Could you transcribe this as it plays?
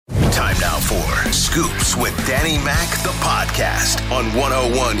Time now for Scoops with Danny Mac, the podcast on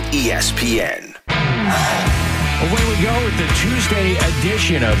 101 ESPN. Away we go with the Tuesday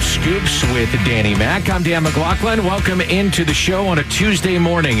edition of Scoops with Danny Mac. I'm Dan McLaughlin. Welcome into the show on a Tuesday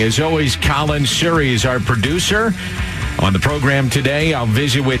morning. As always, Colin Surrey is our producer. On the program today, I'll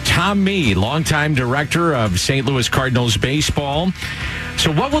visit with Tom Mee, longtime director of St. Louis Cardinals baseball.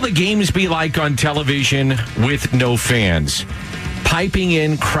 So what will the games be like on television with no fans? Piping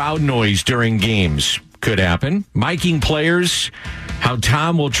in crowd noise during games could happen. Miking players, how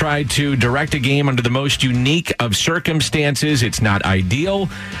Tom will try to direct a game under the most unique of circumstances. It's not ideal,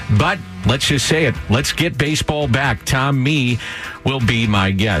 but let's just say it. Let's get baseball back. Tom Mee will be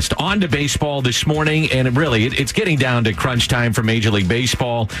my guest. On to baseball this morning, and really, it's getting down to crunch time for Major League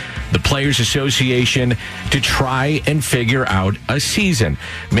Baseball, the Players Association, to try and figure out a season.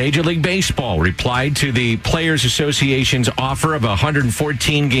 Major League Baseball replied to the Players Association's offer of a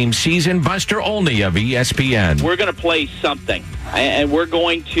 114-game season. Buster Olney of ESPN. We're going to play something, and we're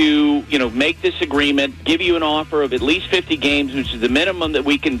going to, make this agreement, give you an offer of at least 50 games, which is the minimum that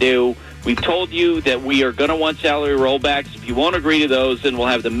we can do. We've told you that we are going to want salary rollbacks. If you won't agree to those, then we'll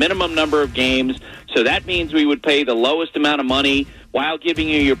have the minimum number of games. So that means we would pay the lowest amount of money while giving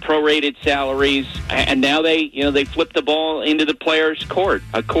you your prorated salaries. And now they flip the ball into the players' court.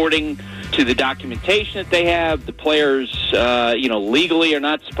 According to the documentation that they have, the players, legally are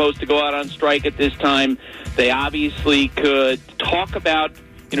not supposed to go out on strike at this time. They obviously could talk about,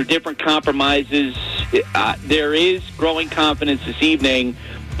 different compromises. There is growing confidence this evening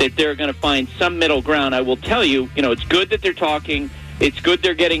that they're going to find some middle ground. I will tell you, it's good that they're talking. It's good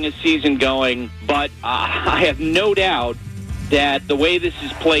they're getting a season going. But I have no doubt that the way this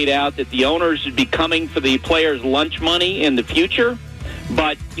is played out, that the owners would be coming for the players' lunch money in the future.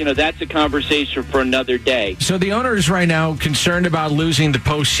 But, that's a conversation for another day. So the owners right now concerned about losing the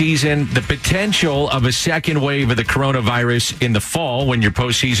postseason, the potential of a second wave of the coronavirus in the fall when your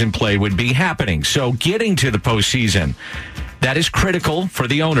postseason play would be happening. So getting to the postseason, that is critical for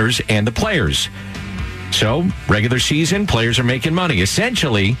the owners and the players. So regular season, players are making money.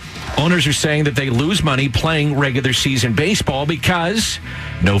 Essentially, owners are saying that they lose money playing regular season baseball because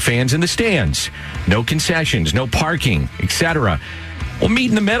no fans in the stands, no concessions, no parking, etc. We'll meet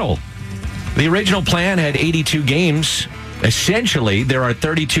in the middle. The original plan had 82 games. Essentially, there are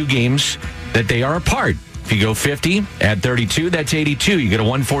 32 games that they are apart. If you go 50, add 32, that's 82. You get a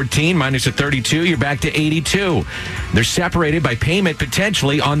 114 minus a 32, you're back to 82. They're separated by payment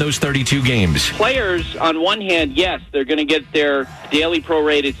potentially on those 32 games. Players, on one hand, yes, they're going to get their daily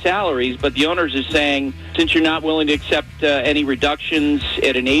prorated salaries, but the owners are saying, since you're not willing to accept any reductions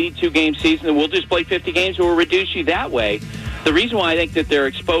at an 82-game season, then we'll just play 50 games and we'll reduce you that way. The reason why I think that they're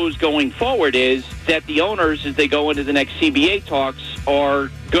exposed going forward is that the owners, as they go into the next CBA talks, are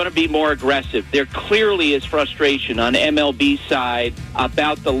going to be more aggressive. There clearly is frustration on MLB's side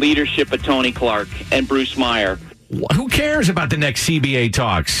about the leadership of Tony Clark and Bruce Meyer. Who cares about the next CBA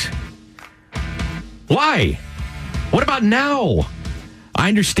talks? Why? What about now? I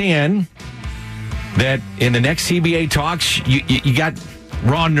understand that in the next CBA talks, you got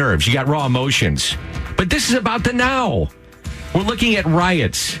raw nerves, you got raw emotions. But this is about the now. We're looking at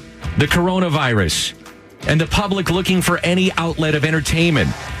riots, the coronavirus, and the public looking for any outlet of entertainment.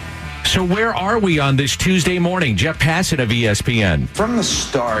 So where are we on this Tuesday morning? Jeff Passett of ESPN. From the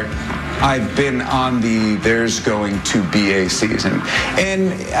start, I've been on there's going to be a season.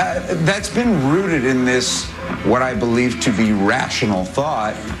 And that's been rooted in this, what I believe to be rational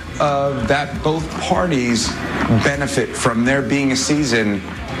thought, that both parties benefit from there being a season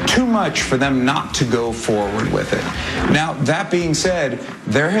too much for them not to go forward with it. Now, that being said,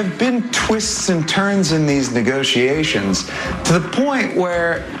 there have been twists and turns in these negotiations to the point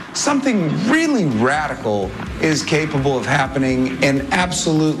where something really radical is capable of happening and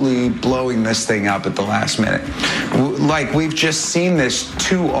absolutely blowing this thing up at the last minute. Like, we've just seen this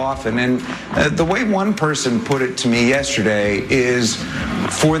too often. And the way one person put it to me yesterday is,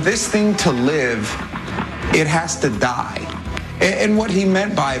 for this thing to live, it has to die. And what he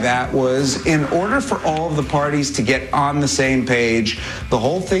meant by that was, in order for all of the parties to get on the same page, the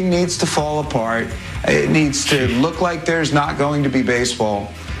whole thing needs to fall apart. It needs to look like there's not going to be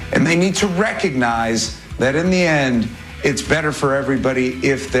baseball. And they need to recognize that in the end, it's better for everybody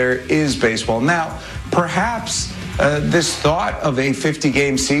if there is baseball. Now, perhaps this thought of a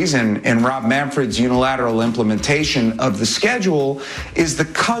 50-game season and Rob Manfred's unilateral implementation of the schedule is the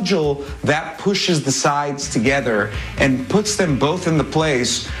cudgel that pushes the sides together and puts them both in the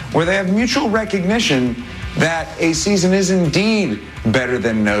place where they have mutual recognition that a season is indeed better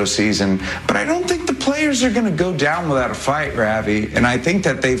than no season. But I don't think the players are going to go down without a fight, Ravi. And I think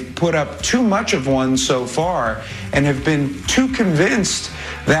that they've put up too much of one so far and have been too convinced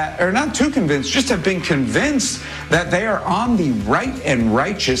that, or not too convinced, just have been convinced that they are on the right and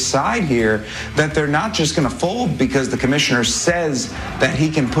righteous side here, that they're not just going to fold because the commissioner says that he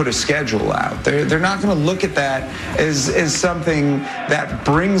can put a schedule out. They're not going to look at that as something that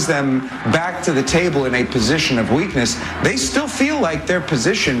brings them back to the table in a position of weakness. They still feel like their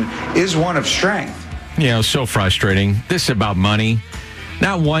position is one of strength. You know, so frustrating. This is about money.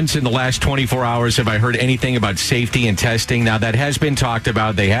 Not once in the last 24 hours have I heard anything about safety and testing. Now, that has been talked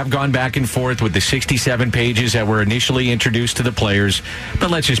about. They have gone back and forth with the 67 pages that were initially introduced to the players. But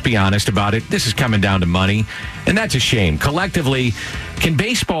let's just be honest about it. This is coming down to money, and that's a shame. Collectively, can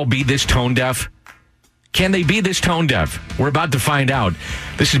baseball be this tone deaf? Can they be this tone deaf? We're about to find out.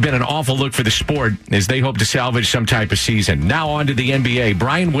 This has been an awful look for the sport as they hope to salvage some type of season. Now on to the NBA.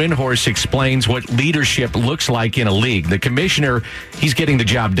 Brian Windhorst explains what leadership looks like in a league. The commissioner, he's getting the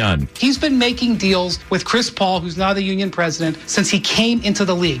job done. He's been making deals with Chris Paul, who's now the union president, since he came into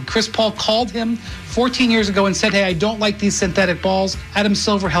the league. Chris Paul called him 14 years ago and said, hey, I don't like these synthetic balls. Adam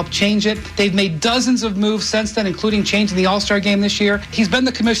Silver helped change it. They've made dozens of moves since then, including changing the All-Star game this year. He's been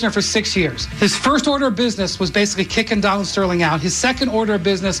the commissioner for 6 years. His first order of business was basically kicking Donald Sterling out. His second order of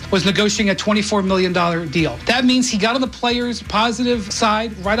business was negotiating a $24 million deal. That means he got on the players' positive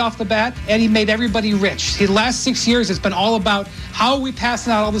side right off the bat, and he made everybody rich. The last 6 years, it's been all about how are we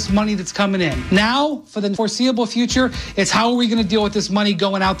passing out all this money that's coming in. Now, for the foreseeable future, it's how are we going to deal with this money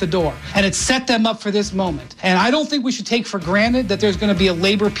going out the door. And it's set them up for this moment. And I don't think we should take for granted that there's going to be a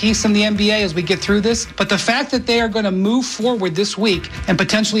labor peace in the NBA as we get through this. But the fact that they are going to move forward this week and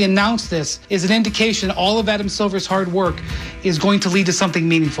potentially announce this is an indication all of Adam Silver's hard work is going to lead to something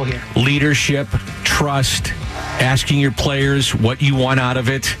meaningful here. Leadership, trust, asking your players what you want out of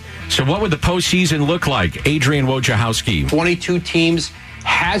it. So what would the postseason look like? Adrian Wojciechowski. 22 teams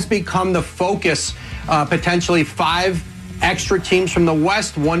has become the focus. Potentially 5 extra teams from the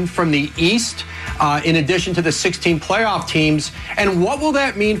West, 1 from the East, in addition to the 16 playoff teams. And what will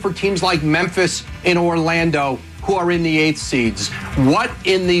that mean for teams like Memphis and Orlando, who are in the 8th seeds? What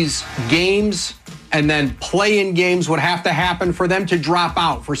in these games and then play-in games would have to happen for them to drop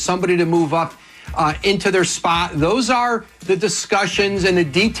out, for somebody to move up into their spot? Those are the discussions and the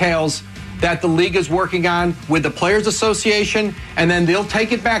details that the league is working on with the Players Association, and then they'll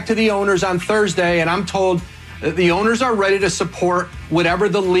take it back to the owners on Thursday, and I'm told that the owners are ready to support whatever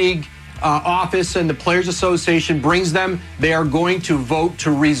the league office and the Players Association brings them. They are going to vote to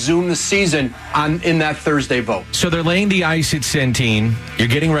resume the season in that Thursday vote. So they're laying the ice at Centene. You're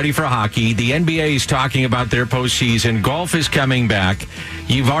getting ready for hockey. The NBA is talking about their postseason. Golf is coming back.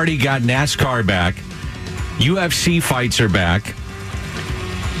 You've already got NASCAR back. UFC fights are back.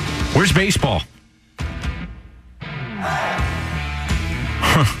 Where's baseball?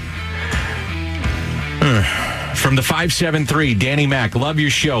 From the 573, Danny Mac, love your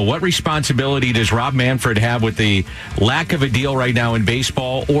show. What responsibility does Rob Manfred have with the lack of a deal right now in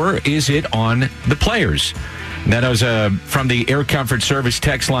baseball, or is it on the players? That was from the Air Comfort Service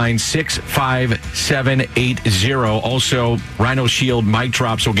text line 65780. Also, Rhino Shield mic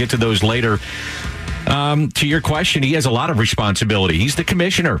drops. We'll get to those later. To your question, he has a lot of responsibility. He's the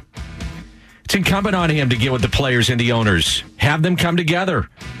commissioner. It's incumbent on him to get with the players and the owners. Have them come together.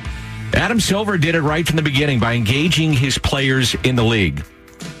 Adam Silver did it right from the beginning by engaging his players in the league.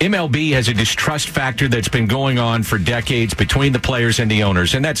 MLB has a distrust factor that's been going on for decades between the players and the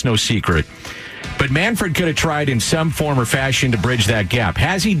owners, and that's no secret. But Manfred could have tried in some form or fashion to bridge that gap.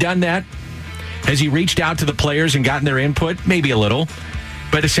 Has he done that? Has he reached out to the players and gotten their input? Maybe a little.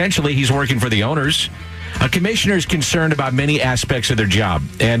 But essentially, he's working for the owners. A commissioner is concerned about many aspects of their job,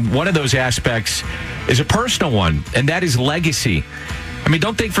 and one of those aspects is a personal one, and that is legacy. I mean,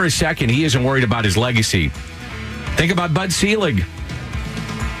 don't think for a second he isn't worried about his legacy. Think about Bud Selig.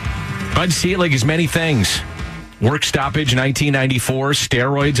 Bud Selig is many things. Work stoppage, 1994,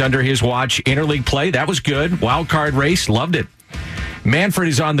 steroids under his watch, interleague play, that was good. Wild card race, loved it. Manfred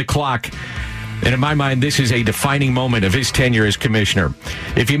is on the clock. And in my mind, this is a defining moment of his tenure as commissioner.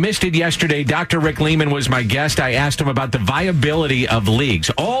 If you missed it yesterday, Dr. Rick Lehman was my guest. I asked him about the viability of leagues,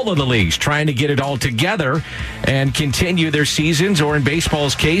 all of the leagues, trying to get it all together and continue their seasons, or in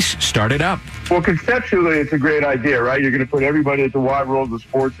baseball's case, start it up. Well, conceptually, it's a great idea, right? You're going to put everybody at the wide world of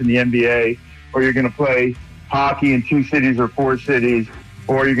sports in the NBA, or you're going to play hockey in 2 cities or 4 cities,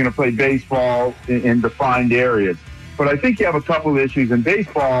 or you're going to play baseball in defined areas. But I think you have a couple of issues in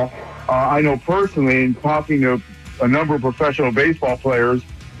baseball. I know personally, in talking to a number of professional baseball players,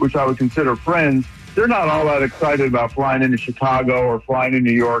 which I would consider friends, they're not all that excited about flying into Chicago or flying in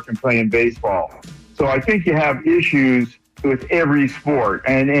New York and playing baseball. So I think you have issues with every sport.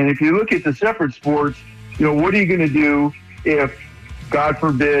 And if you look at the separate sports, what are you going to do if, God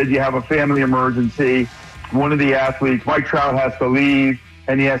forbid, you have a family emergency, one of the athletes, Mike Trout, has to leave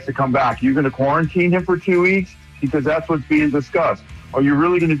and he has to come back? You're going to quarantine him for 2 weeks? Because that's what's being discussed. Are you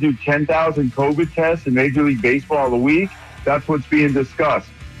really going to do 10,000 COVID tests in Major League Baseball a week? That's what's being discussed.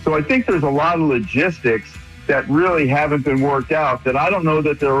 So I think there's a lot of logistics that really haven't been worked out that I don't know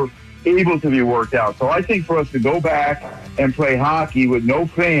that they're able to be worked out. So I think for us to go back and play hockey with no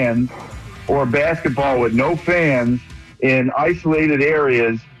fans or basketball with no fans in isolated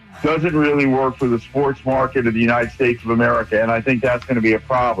areas doesn't really work for the sports market of the United States of America, and I think that's going to be a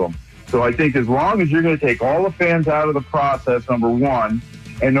problem. So I think as long as you're going to take all the fans out of the process, number one,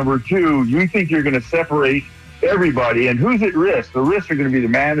 and number two, you think you're going to separate everybody, and who's at risk? The risks are going to be the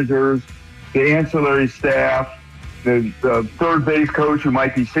managers, the ancillary staff, the third base coach who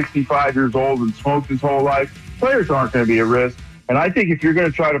might be 65 years old and smoked his whole life. Players aren't going to be at risk. And I think if you're going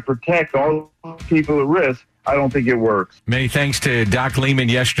to try to protect all people at risk, I don't think it works. Many thanks to Doc Lehman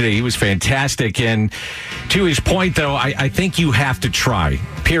yesterday. He was fantastic. And to his point, though, I think you have to try.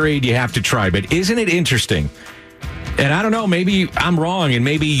 Period. You have to try. But isn't it interesting? And I don't know, maybe I'm wrong, and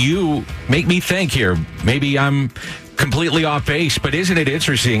maybe you make me think here. Maybe I'm completely off base, but isn't it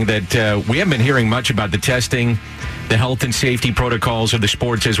interesting that we haven't been hearing much about the testing, the health and safety protocols of the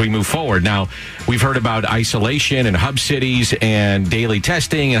sports as we move forward? Now, we've heard about isolation and hub cities and daily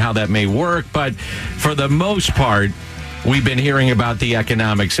testing and how that may work, but for the most part, we've been hearing about the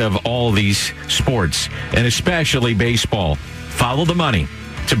economics of all these sports, and especially baseball. Follow the money.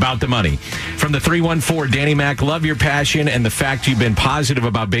 It's about the money. From the 314, Danny Mac, love your passion and the fact you've been positive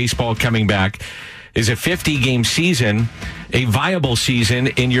about baseball coming back. Is a 50-game season a viable season,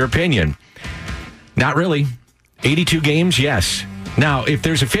 in your opinion? Not really. 82 games, yes. Now, if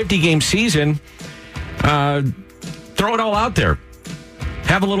there's a 50-game season, throw it all out there.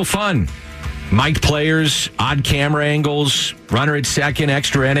 Have a little fun. Mic'd players, odd camera angles, runner at second,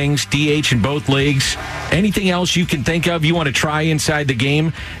 extra innings, DH in both leagues. Anything else you can think of you want to try inside the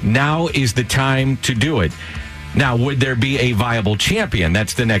game, now is the time to do it. Now, would there be a viable champion?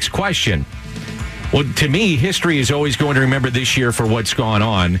 That's the next question. Well, to me, history is always going to remember this year for what's gone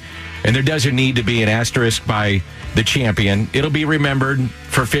on, and there doesn't need to be an asterisk by the champion. It'll be remembered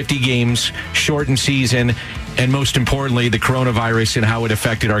for 50 games, shortened season, and most importantly, the coronavirus and how it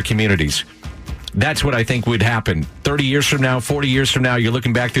affected our communities. That's what I think would happen. 30 years from now, 40 years from now, you're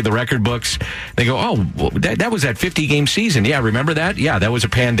looking back through the record books. They go, oh, well, that was that 50-game season. Yeah, remember that? Yeah, that was a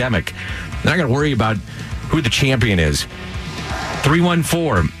pandemic. I'm not going to worry about who the champion is.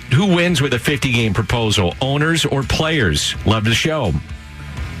 314, who wins with a 50-game proposal, owners or players? Love the show.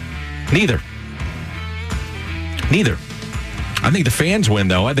 Neither. I think the fans win,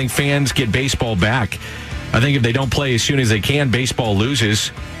 though. I think fans get baseball back. I think if they don't play as soon as they can, baseball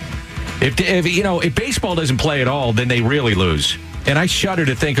loses. If baseball doesn't play at all, then they really lose. And I shudder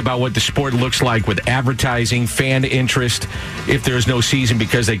to think about what the sport looks like with advertising, fan interest, if there's no season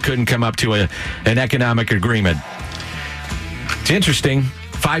because they couldn't come up to an economic agreement. It's interesting.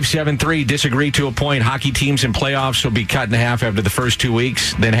 573 disagree to a point. Hockey teams in playoffs will be cut in half after the first 2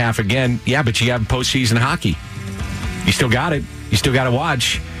 weeks, then half again. Yeah, but you have postseason hockey. You still got it. You still got to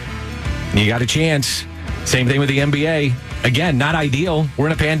watch. You got a chance. Same thing with the NBA. Again, not ideal. We're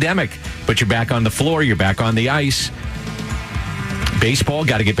in a pandemic, but you're back on the floor. You're back on the ice. Baseball,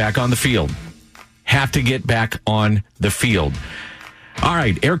 got to get back on the field. Have to get back on the field. All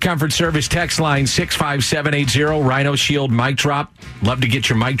right, Air Comfort Service text line 65780, Rhino Shield mic drop. Love to get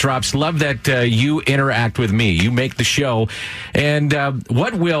your mic drops. Love that you interact with me. You make the show. And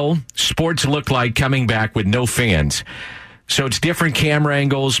what will sports look like coming back with no fans? So it's different camera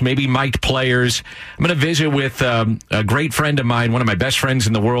angles, maybe mic'd players. I'm going to visit with a great friend of mine, one of my best friends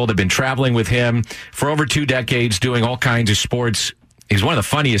in the world. I've been traveling with him for over 2 decades, doing all kinds of sports. He's one of the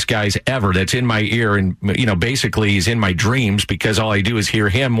funniest guys ever that's in my ear. And, basically he's in my dreams because all I do is hear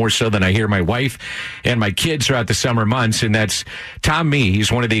him more so than I hear my wife and my kids throughout the summer months. And that's Tom Mee.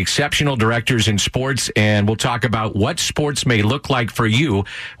 He's one of the exceptional directors in sports. And we'll talk about what sports may look like for you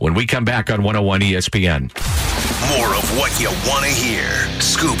when we come back on 101 ESPN. More of what you want to hear.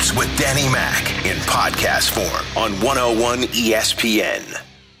 Scoops with Danny Mac in podcast form on 101 ESPN.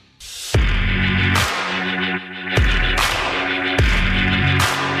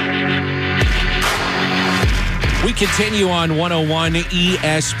 We continue on 101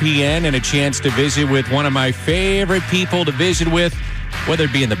 ESPN and a chance to visit with one of my favorite people to visit with whether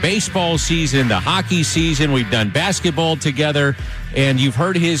it be in the baseball season, the hockey season. We've done basketball together, and you've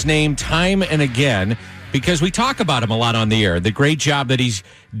heard his name time and again because we talk about him a lot on the air. The great job that he's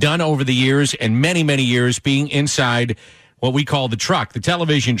done over the years and many, many years being inside what we call the truck, the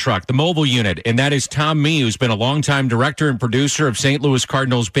television truck, the mobile unit, and that is Tom Mee, who's been a longtime director and producer of St. Louis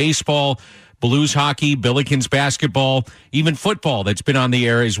Cardinals baseball, Blues hockey, Billikens basketball, even football that's been on the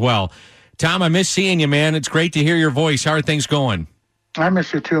air as well. Tom, I miss seeing you, man. It's great to hear your voice. How are things going? I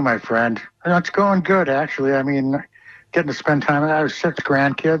miss you too, my friend. It's going good, actually. I mean, getting to spend time. I have 6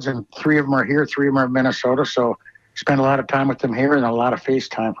 grandkids, and 3 of them are here, 3 of them are in Minnesota, so spend a lot of time with them here and a lot of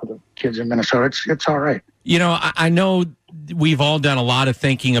FaceTime for the kids in Minnesota. It's all right. You know, I know we've all done a lot of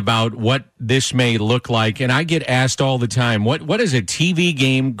thinking about what this may look like, and I get asked all the time, what is a TV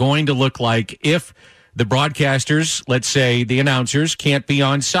game going to look like if the broadcasters, let's say the announcers, can't be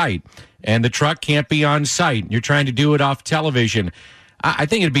on site and the truck can't be on site? You're trying to do it off television. I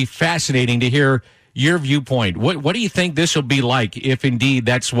think it'd be fascinating to hear your viewpoint. What do you think this will be like if indeed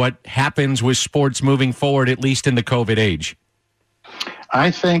that's what happens with sports moving forward, at least in the COVID age? I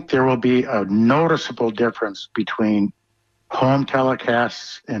think there will be a noticeable difference between home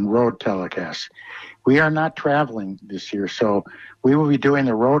telecasts and road telecasts. We are not traveling this year, so we will be doing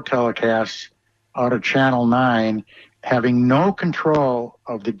the road telecasts out of Channel 9, having no control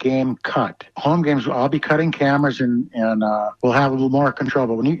of the game cut. Home games, I'll be cutting cameras and we'll have a little more control.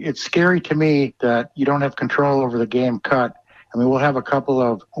 But it's scary to me that you don't have control over the game cut. I mean, we'll have a couple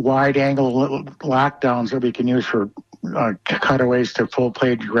of wide-angle lockdowns that we can use for cutaways to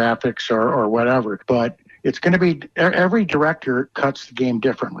full-page graphics or whatever. But it's going to be every director cuts the game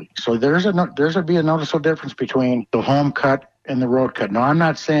differently. So there's going to be a noticeable difference between the home cut and the road cut. Now, I'm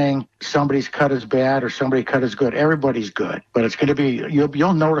not saying somebody's cut is bad or somebody's cut is good. Everybody's good, but it's going to be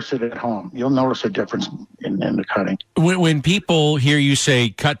you'll notice it at home. You'll notice a difference in the cutting. When people hear you say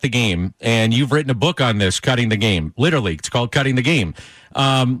 "cut the game," and you've written a book on this, cutting the game, literally, it's called "Cutting the Game."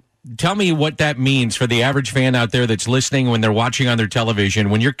 Tell me what that means for the average fan out there that's listening when they're watching on their television.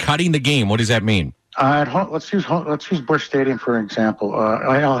 When you're cutting the game, what does that mean? At home, let's use Busch Stadium for example.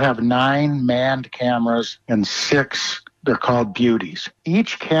 I'll have 9 manned cameras and 6. They're called beauties.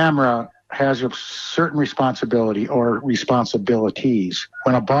 Each camera has a certain responsibility or responsibilities.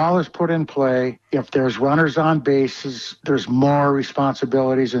 When a ball is put in play, if there's runners on bases, there's more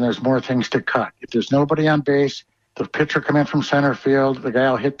responsibilities and there's more things to cut. If there's nobody on base, the pitcher come in from center field, the guy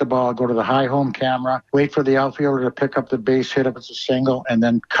will hit the ball, go to the high home camera, wait for the outfielder to pick up the base hit if it's a single, and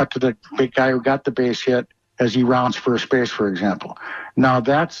then cut to the big guy who got the base hit as he rounds first base, for example. Now,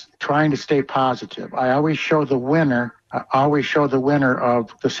 that's trying to stay positive. I always show the winner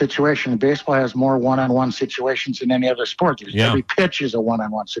of the situation. Baseball has more one-on-one situations than any other sport. Every pitch is a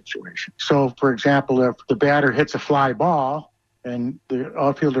one-on-one situation. So, for example, if the batter hits a fly ball and the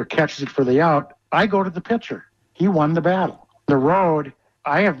outfielder catches it for the out, I go to the pitcher. He won the battle. The road,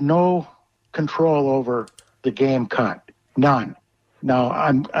 I have no control over the game cut. None. Now,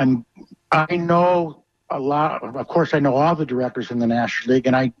 I know a lot. Of course, I know all the directors in the National League,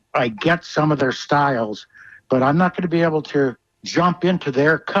 and I get some of their styles, but I'm not going to be able to jump into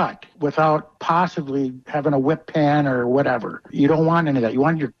their cut without possibly having a whip pan or whatever. You don't want any of that. You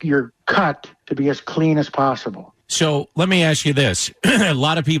want your cut to be as clean as possible. So let me ask you this. A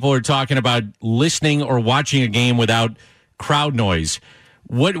lot of people are talking about listening or watching a game without crowd noise.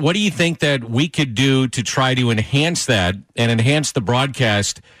 What do you think that we could do to try to enhance that and enhance the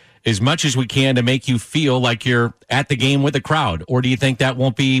broadcast as much as we can to make you feel like you're at the game with the crowd? Or do you think that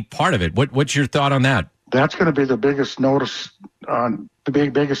won't be part of it? What's your thought on that? That's going to be the biggest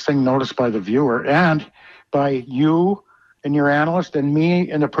biggest thing noticed by the viewer and by you and your analyst and me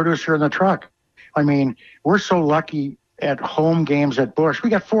and the producer in the truck. I mean, we're so lucky at home games at Busch. We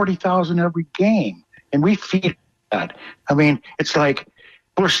got 40,000 every game, and we feed that. I mean, it's like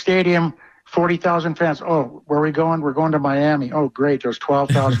Busch Stadium, 40,000 fans. Oh, where are we going? We're going to Miami. Oh, great. There's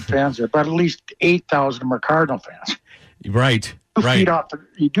 12,000 fans there, but at least 8,000 of them are Cardinal fans. Right.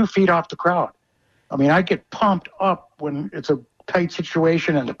 You do feed off the crowd. I mean, I get pumped up when it's a tight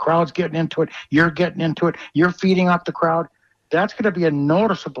situation and the crowd's getting into it. You're getting into it. You're feeding off the crowd. That's going to be a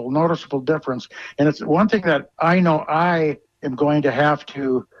noticeable difference. And it's one thing that I know I am going to have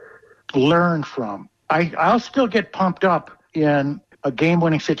to learn from. I'll still get pumped up in a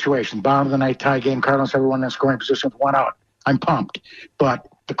game-winning situation, bottom of the ninth tie game, Cardinals, everyone in scoring position with 1 out. I'm pumped. But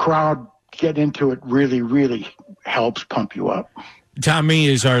the crowd getting into it really, really helps pump you up. Tom Mee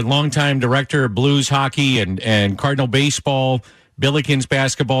is our longtime director of Blues hockey and Cardinal baseball, Billikens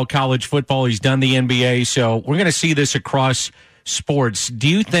basketball, college football. He's done the NBA, so we're going to see this across sports. Do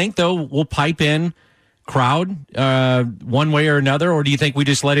you think, though, we'll pipe in crowd one way or another, or do you think we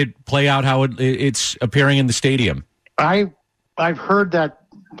just let it play out how it's appearing in the stadium? I've heard that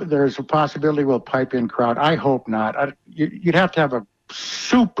there's a possibility we'll pipe in crowd. I hope not. You'd have to have a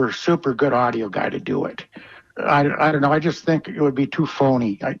super, super good audio guy to do it. I don't know. I just think it would be too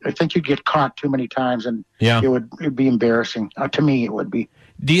phony. I think you'd get caught too many times, and it'd be embarrassing. To me, it would be.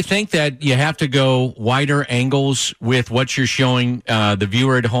 Do you think that you have to go wider angles with what you're showing the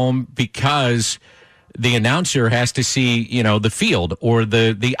viewer at home because the announcer has to see, the field or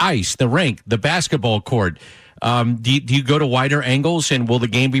the ice, the rink, the basketball court? Do you go to wider angles, and will the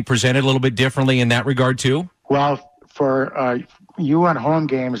game be presented a little bit differently in that regard too? Well, for you on home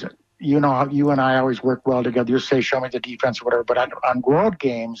games, you know how you and I always work well together. You say, show me the defense or whatever. But on road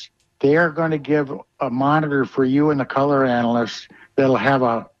games, they are going to give a monitor for you and the color analyst that'll have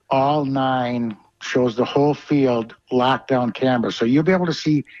all 9 shows the whole field lockdown camera. So you'll be able to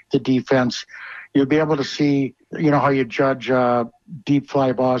see the defense. You'll be able to see, how you judge deep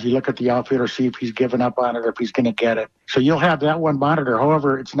fly balls. You look at the outfielder, see if he's given up on it or if he's going to get it. So you'll have that one monitor.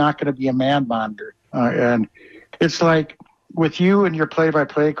 However, it's not going to be a man monitor. And it's like with you and your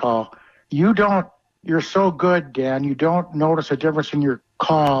play-by-play call, you're so good, Dan, you don't notice a difference in your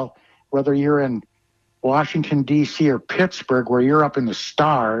call, whether you're in Washington, D.C. or Pittsburgh, where you're up in the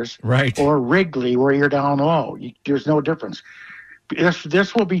stars, right, or Wrigley, where you're down low. There's no difference.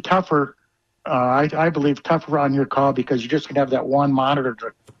 This will be tougher, I believe, tougher on your call because you're just going to have that one monitor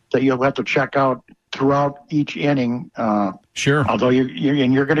that you'll have to check out throughout each inning. Sure. Although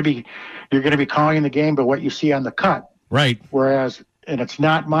you're going to be calling the game, but what you see on the cut. Right. Whereas, and it's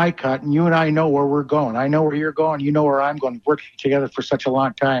not my cut, and you and I know where we're going. I know where you're going. You know where I'm going. We've worked together for such a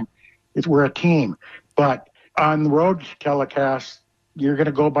long time. We're a team. But on the road telecast, you're going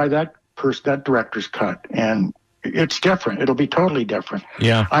to go by that director's cut, and it's different. It'll be totally different.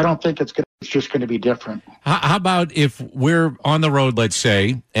 Yeah. I don't think it's just going to be different. How about if we're on the road, let's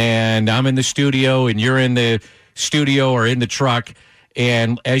say, and I'm in the studio and you're in the studio or in the truck,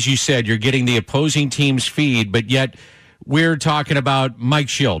 and as you said, you're getting the opposing team's feed, but yet we're talking about Mike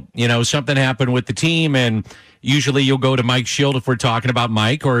Schild. Something happened with the team, and usually you'll go to Mike Schild if we're talking about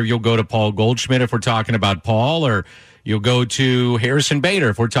Mike, or you'll go to Paul Goldschmidt if we're talking about Paul, or you'll go to Harrison Bader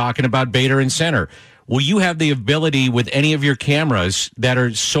if we're talking about Bader in center. Will you have the ability with any of your cameras that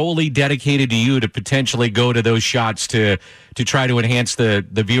are solely dedicated to you to potentially go to those shots to try to enhance the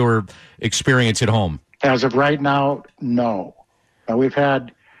viewer experience at home? As of right now, no. We've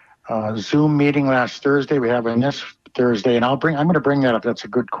had a Zoom meeting last Thursday. We have one this Thursday, and I'm going to bring that up. That's a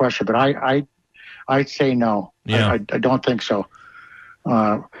good question, but I'd say no. Yeah. I don't think so.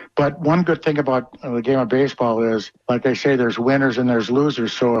 But one good thing about the game of baseball is, like they say, there's winners and there's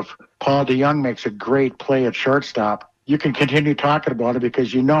losers. So if Paul DeYoung makes a great play at shortstop, you can continue talking about it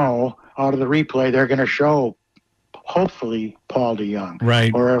because out of the replay they're going to show, hopefully, Paul DeYoung.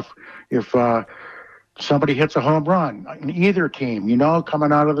 Right. Or if somebody hits a home run, either team,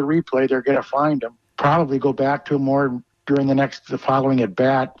 coming out of the replay, they're going to find him. Probably go back to him more during the following at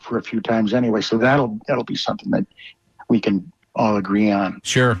bat for a few times anyway. So that'll be something that we can all agree on.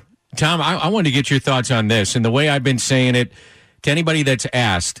 Sure. Tom, I wanted to get your thoughts on this. And the way I've been saying it to anybody that's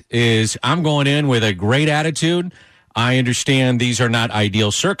asked is I'm going in with a great attitude. I understand these are not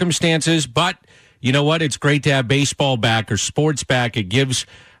ideal circumstances, but you know what? It's great to have baseball back or sports back. It gives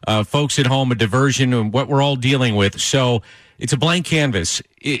folks at home a diversion in what we're all dealing with. So it's a blank canvas.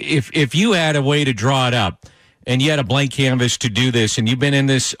 If you had a way to draw it up and you had a blank canvas to do this, and you've been in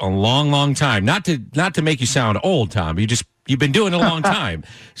this a long, long time, not to make you sound old, Tom, you've been doing it a long time.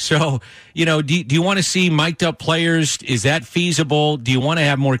 So, do you want to see mic'd up players? Is that feasible? Do you want to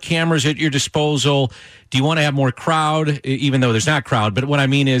have more cameras at your disposal? Do you want to have more crowd, even though there's not crowd? But what I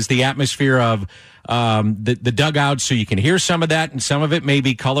mean is the atmosphere of the dugout, so you can hear some of that, and some of it may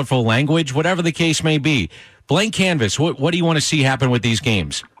be colorful language, whatever the case may be. Blank canvas, what do you want to see happen with these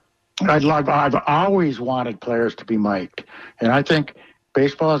games? I've always wanted players to be mic'd, and I think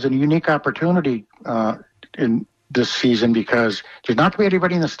baseball is a unique opportunity in this season because there's not going to be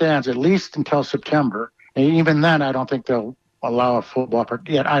anybody in the stands at least until September, and even then, I don't think they'll allow a football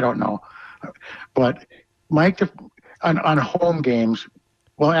yet. I don't know, but mic'd on home games.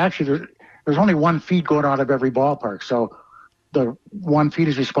 Well, actually, there's only one feed going out of every ballpark, so the one feed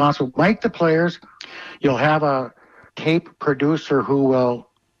is responsible. Mic the players. You'll have a tape producer who will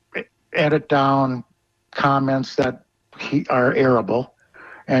edit down comments that are airable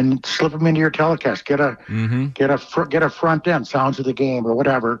and slip them into your telecast. Get a front end, sounds of the game or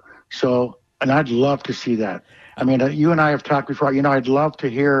whatever. So, and I'd love to see that. I mean, you and I have talked before. I'd love to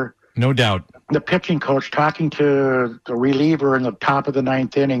hear No doubt. The pitching coach talking to the reliever in the top of the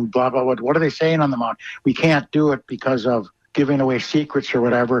ninth inning, blah, blah, blah. What are they saying on the mound? We can't do it because of giving away secrets or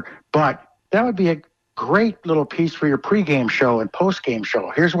whatever. But that would be a great little piece for your pregame show and postgame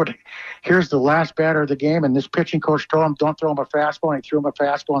show. Here's the last batter of the game, and this pitching coach told him, don't throw him a fastball, and he threw him a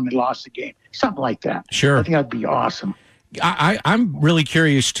fastball, and they lost the game. Something like that. Sure. I think that'd be awesome. I'm really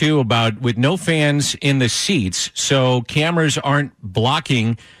curious, too, about with no fans in the seats, so cameras aren't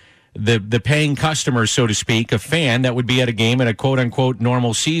blocking the paying customer, so to speak, a fan that would be at a game in a quote-unquote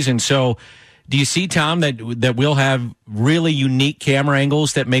normal season. So do you see, Tom, that we'll have really unique camera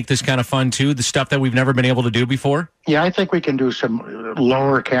angles that make this kind of fun, too, the stuff that we've never been able to do before? Yeah, I think we can do some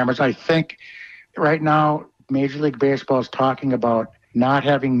lower cameras. I think right now Major League Baseball is talking about not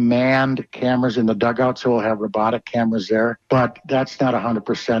having manned cameras in the dugout, so we'll have robotic cameras there. But that's not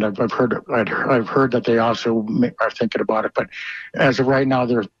 100%. I've heard that they also are thinking about it. But as of right now,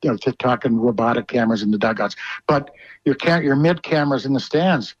 they're talking robotic cameras in the dugouts. But your mid cameras in the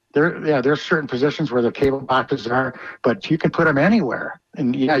stands, there's certain positions where the cable boxes are, but you can put them anywhere.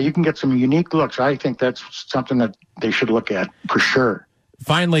 And yeah, you can get some unique looks. I think that's something that they should look at for sure.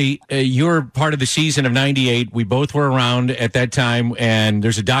 Finally, you're part of the season of 98. We both were around at that time, and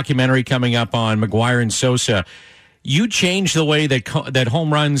there's a documentary coming up on McGwire and Sosa. You changed the way that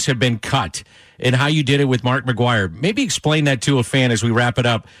home runs have been cut and how you did it with Mark McGwire. Maybe explain that to a fan as we wrap it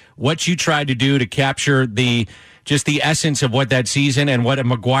up, what you tried to do to capture the essence of what that season and what a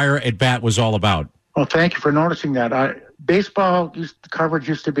McGwire at bat was all about. Well, thank you for noticing that. Baseball coverage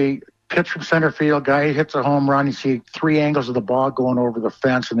used to be pitch from center field, guy hits a home run, you see 3 angles of the ball going over the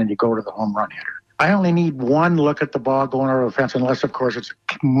fence, and then you go to the home run hitter. I only need one look at the ball going over the fence, unless, of course, it's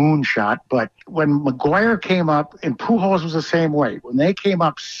a moonshot. But when McGwire came up, and Pujols was the same way, when they came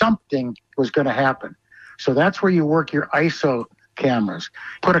up, something was going to happen. So that's where you work your ISO cameras.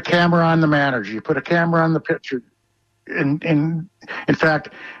 Put a camera on the manager. You put a camera on the pitcher. In fact,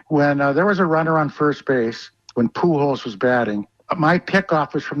 when there was a runner on first base, when Pujols was batting, my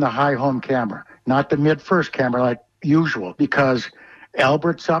pickoff was from the high home camera, not the mid-first camera like usual, because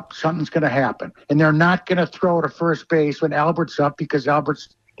Albert's up, something's going to happen. And they're not going to throw to first base when Albert's up because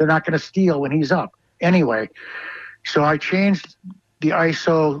they're not going to steal when he's up. Anyway, so I changed the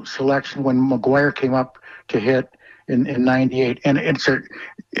ISO selection when McGwire came up to hit in 98. And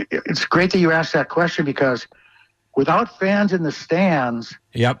it's great that you asked that question, because without fans in the stands,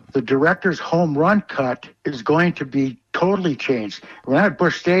 the director's home run cut is going to be totally changed. When I'm at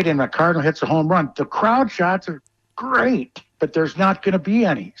Busch Stadium and a Cardinal hits a home run, the crowd shots are great, but there's not going to be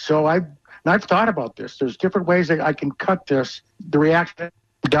any. So I've thought about this. There's different ways that I can cut this. The reaction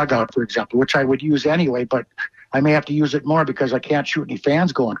dugout, for example, which I would use anyway, but I may have to use it more because I can't shoot any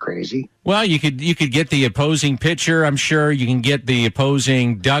fans going crazy. Well, you could get the opposing pitcher, I'm sure. You can get the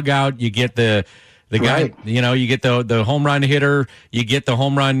opposing dugout. You get the guy, right. You get the home run hitter, you get the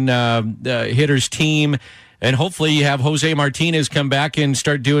home run hitter's team, and hopefully you have Jose Martinez come back and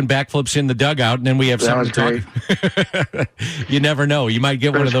start doing backflips in the dugout, and then we have something to talk. You never know. You might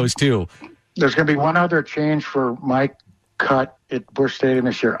get one of those, too. There's going to be one other change for my cut at Busch Stadium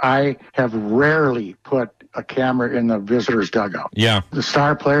this year. I have rarely put a camera in the visitor's dugout. Yeah. The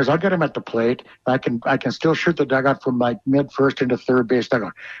star players, I'll get them at the plate. I can still shoot the dugout from like mid-first into third base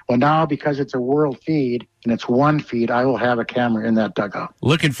dugout. Well, now because it's a world feed and it's one feed, I will have a camera in that dugout.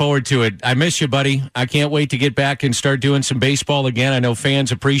 Looking forward to it. I miss you, buddy. I can't wait to get back and start doing some baseball again. I know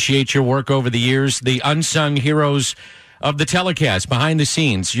fans appreciate your work over the years. The unsung heroes of the telecast, behind the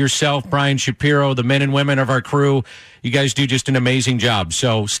scenes, yourself, Brian Shapiro, the men and women of our crew. You guys do just an amazing job.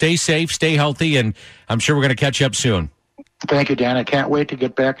 So stay safe, stay healthy, and I'm sure we're going to catch up soon. Thank you, Dan. I can't wait to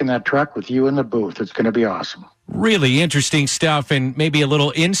get back in that truck with you in the booth. It's going to be awesome. Really interesting stuff, and maybe a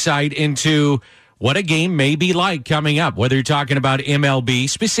little insight into what a game may be like coming up, whether you're talking about MLB,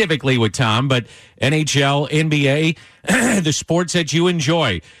 specifically with Tom, but NHL, NBA, the sports that you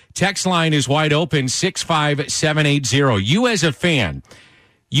enjoy. Text line is wide open, 65780. You as a fan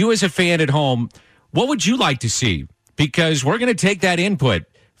at home, what would you like to see? Because we're going to take that input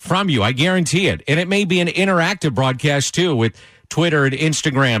from you. I guarantee it. And it may be an interactive broadcast, too, with Twitter and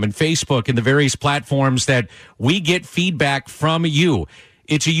Instagram and Facebook and the various platforms that we get feedback from you.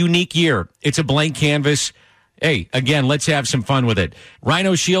 It's a unique year. It's a blank canvas. Hey, again, let's have some fun with it.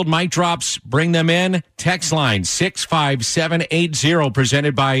 Rhino Shield mic drops, bring them in. Text line 65780,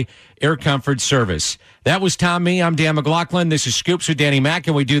 presented by Air Comfort Service. That was Tom Me. I'm Dan McLaughlin. This is Scoops with Danny Mac,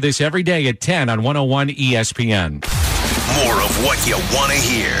 and we do this every day at 10 on 101 ESPN. More of what you want to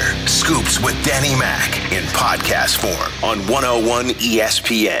hear. Scoops with Danny Mac in podcast form on 101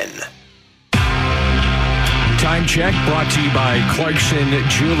 ESPN. Time check brought to you by Clarkson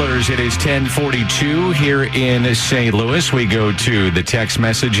Jewelers. It is 10:42 here in St. Louis. We go to the text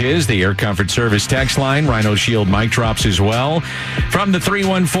messages, the Air Comfort Service text line. Rhino Shield mic drops as well. From the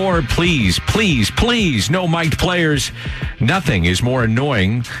 314, please, no mic'd players. Nothing is more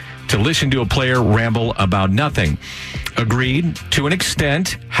annoying to listen to a player ramble about nothing. Agreed to an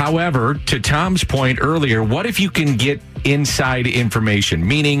extent. However, to Tom's point earlier, what if you can get inside information?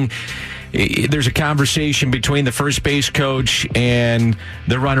 Meaning, there's a conversation between the first base coach and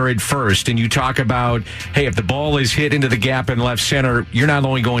the runner at first, and you talk about, hey, if the ball is hit into the gap in left center, you're not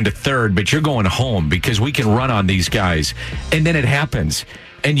only going to third, but you're going home because we can run on these guys. And then it happens.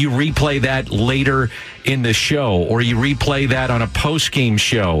 And you replay that later in the show, or you replay that on a post-game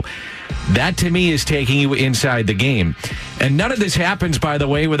show. That, to me, is taking you inside the game. And none of this happens, by the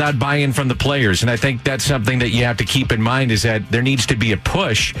way, without buy-in from the players. And I think that's something that you have to keep in mind, is that there needs to be a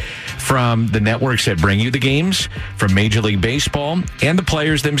push from the networks that bring you the games, from Major League Baseball, and the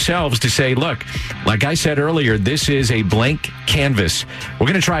players themselves to say, look, like I said earlier, this is a blank canvas. We're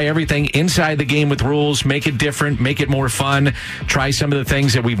going to try everything inside the game with rules, make it different, make it more fun, try some of the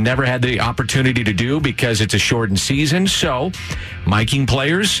things that we've never had the opportunity to do because it's a shortened season. So, miking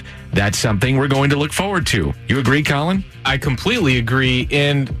players, that's something we're going to look forward to. You agree, Colin? I completely agree.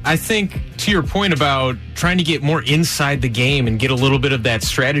 And I think to your point about trying to get more inside the game and get a little bit of that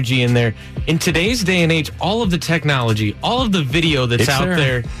strategy in there, in today's day and age, all of the technology, all of the video that's out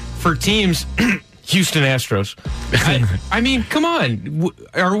there for teams, Houston Astros. I mean, come on.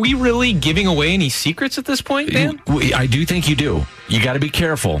 Are we really giving away any secrets at this point, Dan? I do think you do. You got to be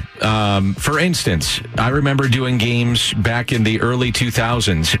careful. For instance, I remember doing games back in the early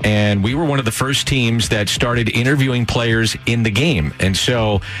 2000s, and we were one of the first teams that started interviewing players in the game. And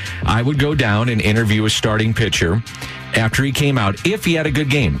so I would go down and interview a starting pitcher after he came out, if he had a good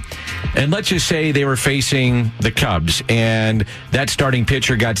game. And let's just say they were facing the Cubs, and that starting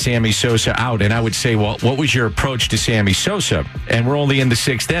pitcher got Sammy Sosa out. And I would say, well, what was your approach to Sammy Sosa? And we're only in the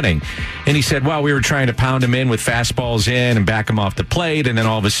sixth inning. And he said, well, we were trying to pound him in with fastballs in and back him off the plate, and then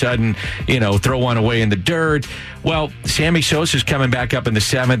all of a sudden, throw one away in the dirt. Well, Sammy Sosa's coming back up in the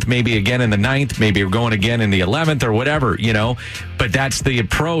seventh, maybe again in the ninth, maybe we're going again in the 11th or whatever, But that's the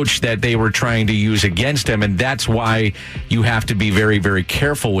approach that they were trying to use against him, and that's why you have to be very, very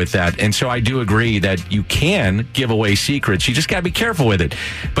careful with that. And so I do agree that you can give away secrets. You just got to be careful with it.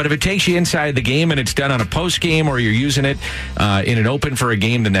 But if it takes you inside the game and it's done on a post game, or you're using it in an open for a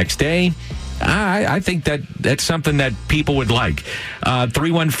game the next day, I think that's something that people would like.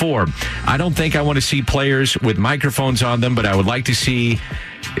 314. I don't think I want to see players with microphones on them, but I would like to see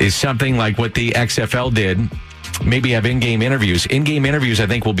is something like what the XFL did. Maybe have in-game interviews. In-game interviews, I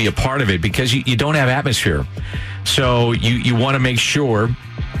think, will be a part of it because you don't have atmosphere. So you want to make sure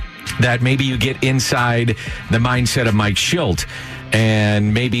that maybe you get inside the mindset of Mike Schilt.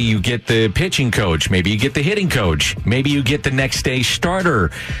 And maybe you get the pitching coach. Maybe you get the hitting coach. Maybe you get the next day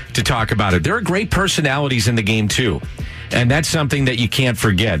starter to talk about it. There are great personalities in the game, too. And that's something that you can't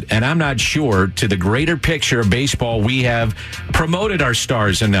forget. And I'm not sure, to the greater picture of baseball, we have promoted our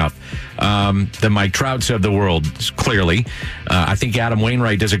stars enough. The Mike Trouts of the world, clearly. I think Adam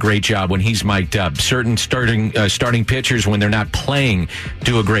Wainwright does a great job when he's mic'd up. Certain starting pitchers, when they're not playing,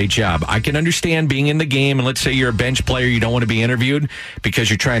 do a great job. I can understand being in the game, and let's say you're a bench player, you don't want to be interviewed because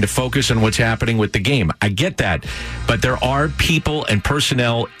you're trying to focus on what's happening with the game. I get that. But there are people and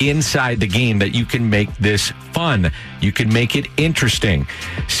personnel inside the game that you can make this fun. You can make it interesting.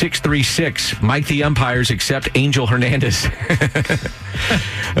 636, Mike the umpires except Angel Hernandez.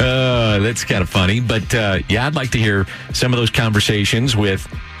 That's kind of funny. But, I'd like to hear some of those conversations with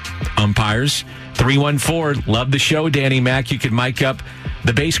umpires. 314, love the show, Danny Mac. You could mic up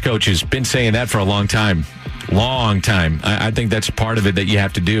the base coaches. Been saying that for a long time. Long time. I think that's part of it that you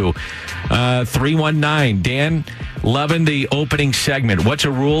have to do. 319, Dan, loving the opening segment. What's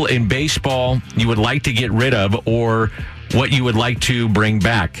a rule in baseball you would like to get rid of, or what you would like to bring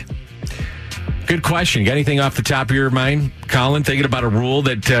back? Good question. Got anything off the top of your mind, Colin, thinking about a rule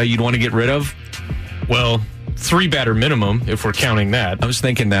that you'd want to get rid of? Well, 3-batter minimum, if we're counting that. I was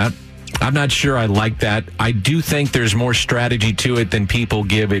thinking that. I'm not sure I like that. I do think there's more strategy to it than people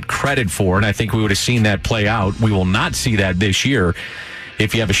give it credit for, and I think we would have seen that play out. We will not see that this year.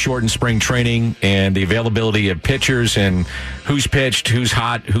 If you have a shortened spring training and the availability of pitchers and who's pitched, who's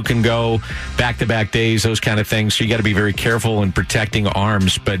hot, who can go back-to-back days, those kind of things. So you got to be very careful in protecting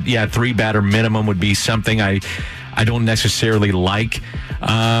arms. But, 3-batter minimum would be something I don't necessarily like.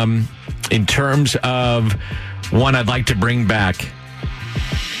 In terms of one I'd like to bring back,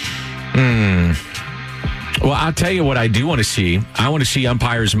 well, I'll tell you what I do want to see. I want to see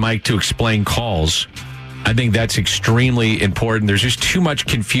umpires mic to explain calls. I think that's extremely important. There's just too much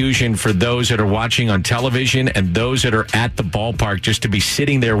confusion for those that are watching on television and those that are at the ballpark just to be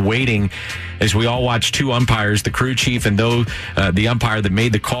sitting there waiting as we all watch two umpires, the crew chief and the umpire that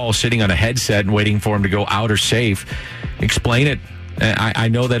made the call sitting on a headset and waiting for him to go out or safe. Explain it. I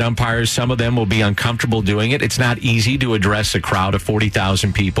know that umpires, some of them will be uncomfortable doing it. It's not easy to address a crowd of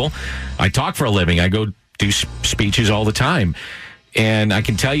 40,000 people. I talk for a living. I go do speeches all the time. And I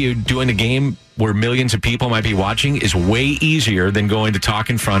can tell you, doing a game where millions of people might be watching is way easier than going to talk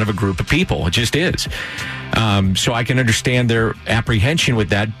in front of a group of people. It just is. So I can understand their apprehension with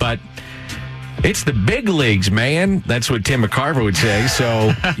that, but it's the big leagues, man. That's what Tim McCarver would say.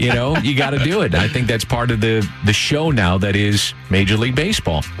 So, you got to do it. I think that's part of the show now that is Major League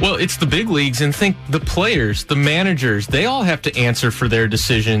Baseball. Well, it's the big leagues, and think the players, the managers, they all have to answer for their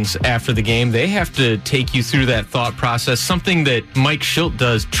decisions after the game. They have to take you through that thought process, something that Mike Schilt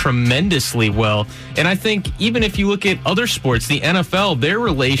does tremendously well. And I think even if you look at other sports, the NFL, their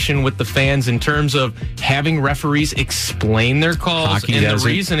relation with the fans in terms of having referees explain their calls Hockey and does the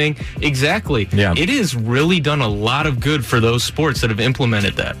reasoning. Exactly. Yeah. It has really done a lot of good for those sports that have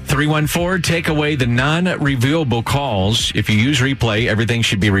implemented that. 314, take away the non-reviewable calls. If you use replay, everything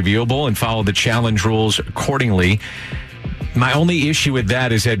should be reviewable and follow the challenge rules accordingly. My only issue with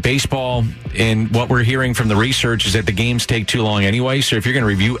that is that baseball, and what we're hearing from the research, is that the games take too long anyway. So if you're going to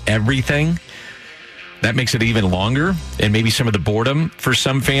review everything, that makes it even longer and maybe some of the boredom for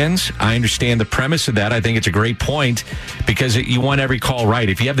some fans. I understand the premise of that. I think it's a great point because you want every call right.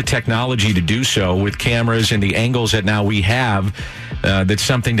 If you have the technology to do so with cameras and the angles that now we have, that's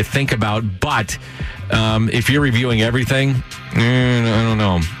something to think about. But if you're reviewing everything, I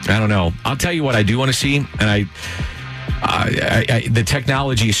don't know. I'll tell you what I do want to see, and the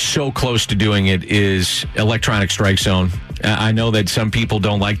technology is so close to doing it, is electronic strike zone. I know that some people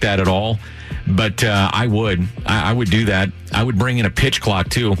don't like that at all, but I would do that. I would bring in a pitch clock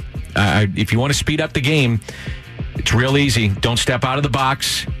too. If you want to speed up the game, it's real easy. Don't step out of the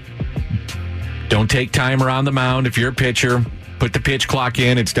box. Don't take time around the mound. If you're a pitcher, put the pitch clock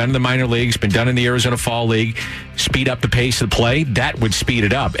in. It's done in the minor leagues, been done in the Arizona Fall League. Speed up the pace of the play. That would speed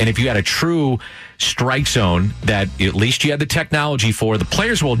it up. And if you had a true strike zone that at least you had the technology for, the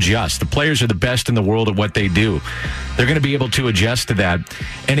players will adjust. The players are the best in the world at what they do. They're going to be able to adjust to that.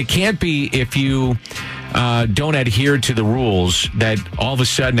 And it can't be, if you don't adhere to the rules, that all of a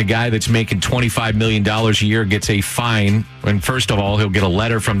sudden a guy that's making $25 million a year gets a fine. And first of all, he'll get a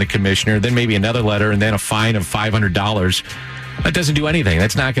letter from the commissioner, then maybe another letter, and then a fine of $500. That doesn't do anything.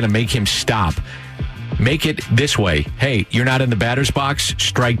 That's not going to make him stop. Make it this way. Hey, you're not in the batter's box,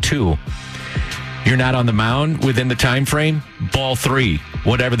 strike 2. You're not on the mound within the time frame, ball 3,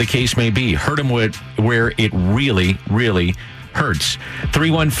 whatever the case may be. Hurt him where it really, really hurts.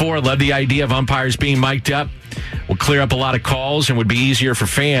 314, love the idea of umpires being mic'd up. Will clear up a lot of calls and would be easier for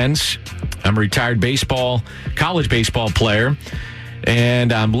fans. I'm a retired college baseball player,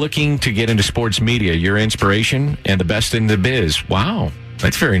 and I'm looking to get into sports media. Your inspiration and the best in the biz. Wow,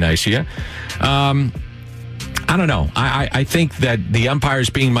 that's very nice of you. I don't know. I think that the umpires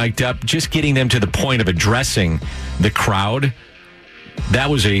being mic'd up, just getting them to the point of addressing the crowd, that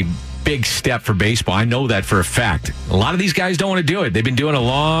was a big step for baseball. I know that for a fact. A lot of these guys don't want to do it. They've been doing it a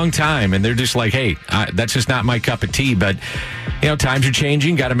long time, and they're just like, hey, that's just not my cup of tea. But, times are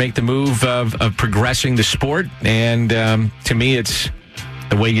changing. Got to make the move of progressing the sport. And to me, it's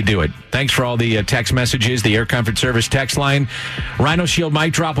the way you do it. Thanks for all the text messages, the Air Comfort Service text line. Rhino Shield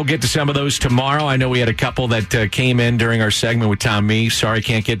mic drop. We'll get to some of those tomorrow. I know we had a couple that came in during our segment with Tom Mee. Sorry,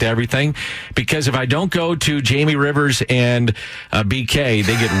 can't get to everything. Because if I don't go to Jamie Rivers and BK,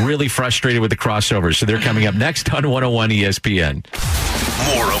 they get really frustrated with the crossovers. So they're coming up next on 101 ESPN.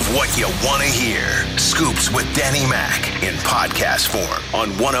 More of what you want to hear. Scoops with Danny Mac in podcast form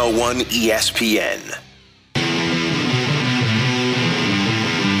on 101 ESPN.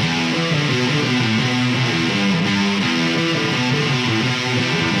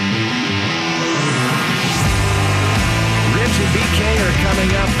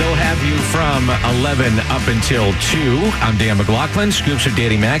 Coming up, they'll have you from 11 up until 2. I'm Dan McLaughlin. Scoops with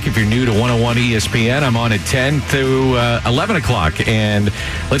Danny Mac. If you're new to 101 ESPN, I'm on at 10 through 11 o'clock. And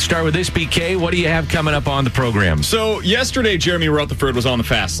let's start with this, BK. What do you have coming up on the program? So yesterday, Jeremy Rutherford was on the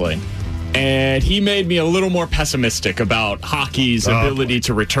fast lane, and he made me a little more pessimistic about hockey's ability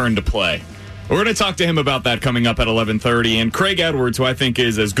to return to play. We're going to talk to him about that coming up at 11:30. And Craig Edwards, who I think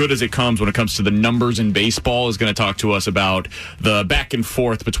is as good as it comes when it comes to the numbers in baseball, is going to talk to us about the back and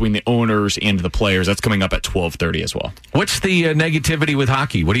forth between the owners and the players. That's coming up at 12:30 as well. What's the negativity with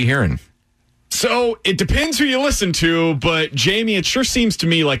hockey? What are you hearing? So it depends who you listen to, but Jamie, it sure seems to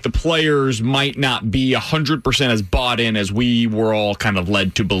me like the players might not be 100% as bought in as we were all kind of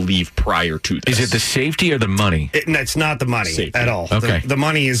led to believe prior to this. Is it the safety or the money? It's not the money at all. Okay. The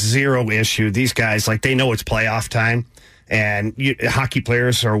money is zero issue. These guys, they know it's playoff time, and hockey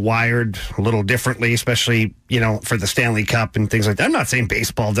players are wired a little differently, especially, for the Stanley Cup and things like that. I'm not saying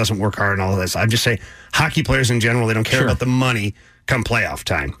baseball doesn't work hard and all of this. I'm just saying hockey players in general, they don't care about the money come playoff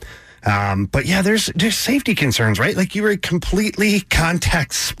time. But yeah, there's safety concerns, right? Like, you're a completely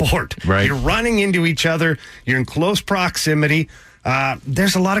contact sport. Right. You're running into each other. You're in close proximity.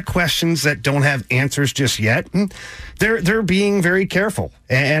 There's a lot of questions that don't have answers just yet. And they're being very careful,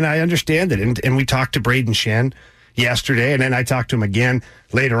 and I understand it. And we talked to Braden Shen yesterday, and then I talked to him again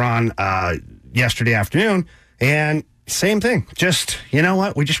later on yesterday afternoon, and same thing. Just, you know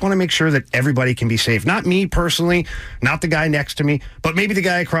what? We just want to make sure that everybody can be safe. Not me personally, not the guy next to me, but maybe the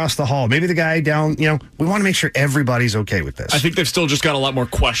guy across the hall, maybe the guy down, we want to make sure everybody's okay with this. I think they've still just got a lot more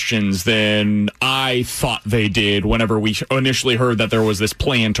questions than I thought they did whenever we initially heard that there was this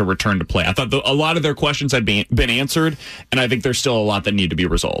plan to return to play. I thought a lot of their questions had been answered, and I think there's still a lot that need to be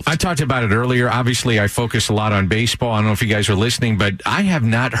resolved. I talked about it earlier. Obviously, I focus a lot on baseball. I don't know if you guys are listening, but I have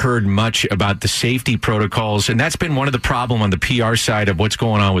not heard much about the safety protocols, and that's been one of the problem on the PR side of what's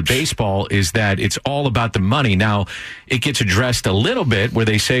going on with baseball, is that it's all about the money. Now, it gets addressed a little bit where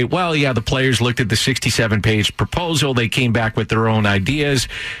they say, well, yeah, the players looked at the 67-page proposal. They came back with their own ideas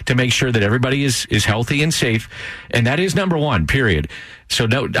to make sure that everybody is healthy and safe. And that is number one, period. So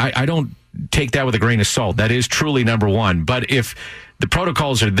no, I don't take that with a grain of salt. That is truly number one. But if the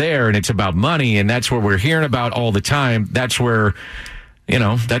protocols are there and it's about money, and that's what we're hearing about all the time, that's where,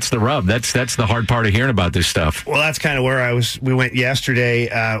 that's the rub. That's the hard part of hearing about this stuff. Well, that's kind of where we went yesterday.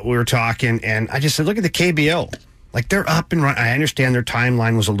 We were talking, and I just said, look at the KBO. Like, they're up and running. I understand their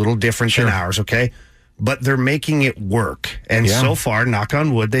timeline was a little different than ours, okay? But they're making it work. And so far, knock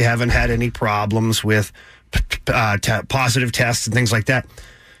on wood, they haven't had any problems with positive tests and things like that.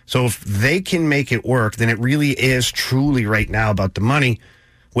 So if they can make it work, then it really is truly right now about the money,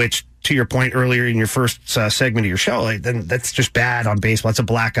 which, to your point earlier in your first segment of your show, then that's just bad on baseball. It's a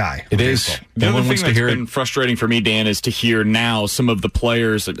black eye. It is. The other thing that's been frustrating for me, Dan, is to hear now some of the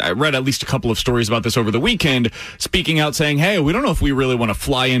players. I read at least a couple of stories about this over the weekend, speaking out saying, hey, we don't know if we really want to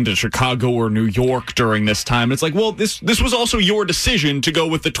fly into Chicago or New York during this time. And it's like, well, this was also your decision to go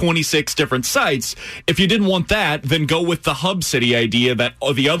with the 26 different sites. If you didn't want that, then go with the hub city idea that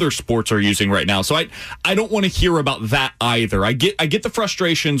the other sports are using right now. So I don't want to hear about that either. I get the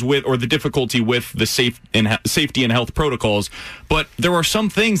frustrations with, or the difficulty with the safety and health protocols, but there are some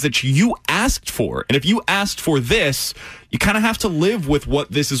things that you asked for, and if you asked for this, you kind of have to live with what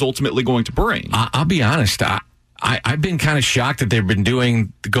this is ultimately going to bring. I'll be honest, I've been kind of shocked that they've been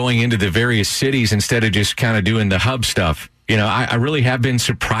going into the various cities instead of just kind of doing the hub stuff. I really have been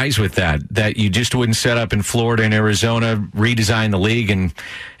surprised with that you just wouldn't set up in Florida and Arizona, redesign the league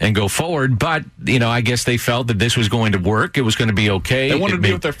and go forward. But, I guess they felt that this was going to work. It was going to be okay. They wanted to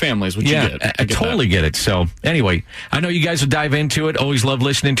be with their families, which you did. I totally get it. So, anyway, I know you guys will dive into it. Always love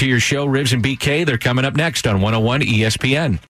listening to your show, Ribs and BK. They're coming up next on 101 ESPN.